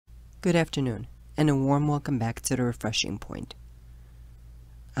Good afternoon, and a warm welcome back to the Refreshing Point.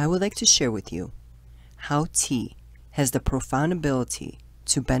 I would like to share with you how tea has the profound ability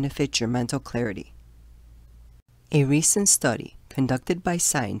to benefit your mental clarity. A recent study conducted by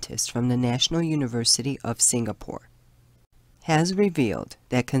scientists from the National University of Singapore has revealed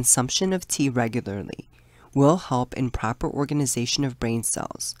that consumption of tea regularly will help in proper organization of brain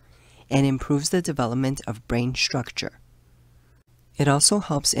cells and improves the development of brain structure. It also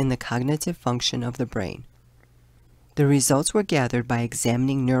helps in the cognitive function of the brain. The results were gathered by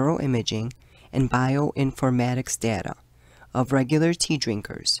examining neuroimaging and bioinformatics data of regular tea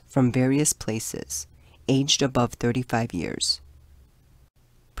drinkers from various places, aged above 35 years.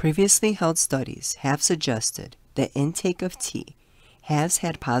 Previously held studies have suggested that intake of tea has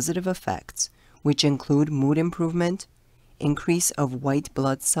had positive effects, which include mood improvement, increase of white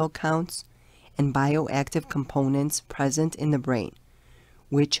blood cell counts, and bioactive components present in the brain,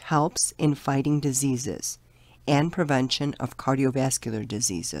 which helps in fighting diseases and prevention of cardiovascular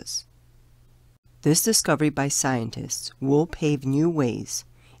diseases. This discovery by scientists will pave new ways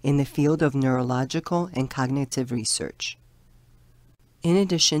in the field of neurological and cognitive research. In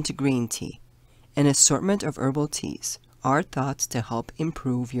addition to green tea, an assortment of herbal teas are thought to help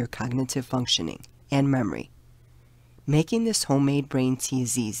improve your cognitive functioning and memory. Making this homemade brain tea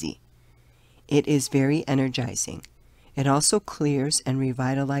is easy. It is very energizing. It also clears and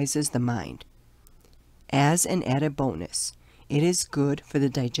revitalizes the mind. As an added bonus, it is good for the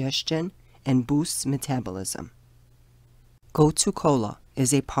digestion and boosts metabolism. Gotu Kola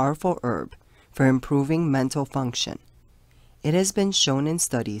is a powerful herb for improving mental function. It has been shown in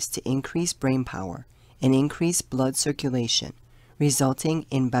studies to increase brain power and increase blood circulation, resulting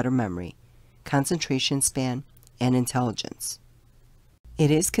in better memory, concentration span, and intelligence. It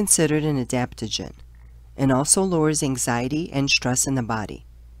is considered an adaptogen and also lowers anxiety and stress in the body.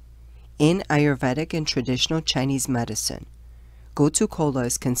 In Ayurvedic and traditional Chinese medicine, Gotu Kola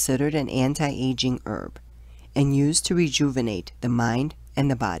is considered an anti-aging herb and used to rejuvenate the mind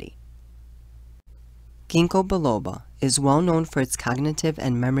and the body. Ginkgo biloba is well known for its cognitive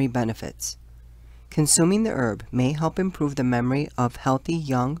and memory benefits. Consuming the herb may help improve the memory of healthy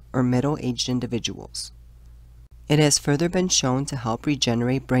young or middle-aged individuals. It has further been shown to help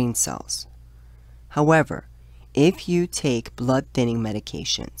regenerate brain cells. However, if you take blood-thinning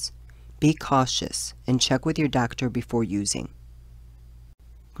medications, be cautious and check with your doctor before using.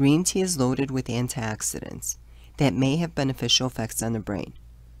 Green tea is loaded with antioxidants that may have beneficial effects on the brain.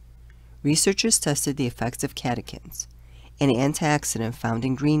 Researchers tested the effects of catechins, an antioxidant found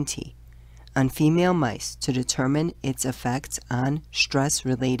in green tea, on female mice to determine its effects on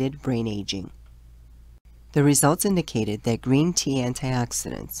stress-related brain aging. The results indicated that green tea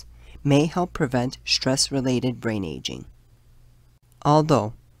antioxidants may help prevent stress-related brain aging.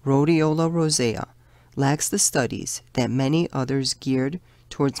 Although Rhodiola rosea lacks the studies that many others geared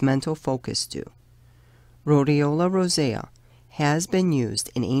towards mental focus do, Rhodiola rosea has been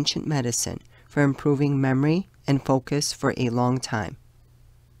used in ancient medicine for improving memory and focus for a long time,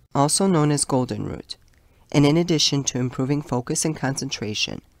 also known as golden root, and in addition to improving focus and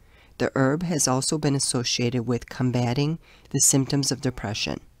concentration, the herb has also been associated with combating the symptoms of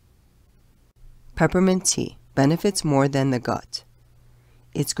depression. Peppermint tea benefits more than the gut.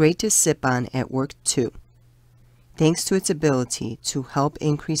 It's great to sip on at work too, thanks to its ability to help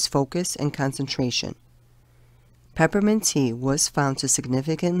increase focus and concentration. Peppermint tea was found to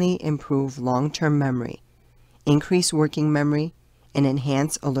significantly improve long-term memory, increase working memory, and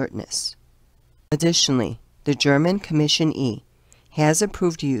enhance alertness. Additionally, the German Commission E has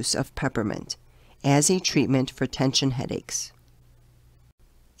approved use of peppermint as a treatment for tension headaches.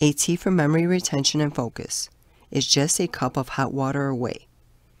 A tea for memory retention and focus is just a cup of hot water away,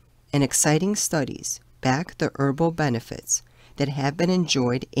 and exciting studies back the herbal benefits that have been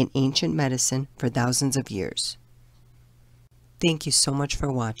enjoyed in ancient medicine for thousands of years. Thank you so much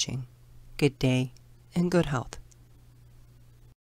for watching. Good day and good health.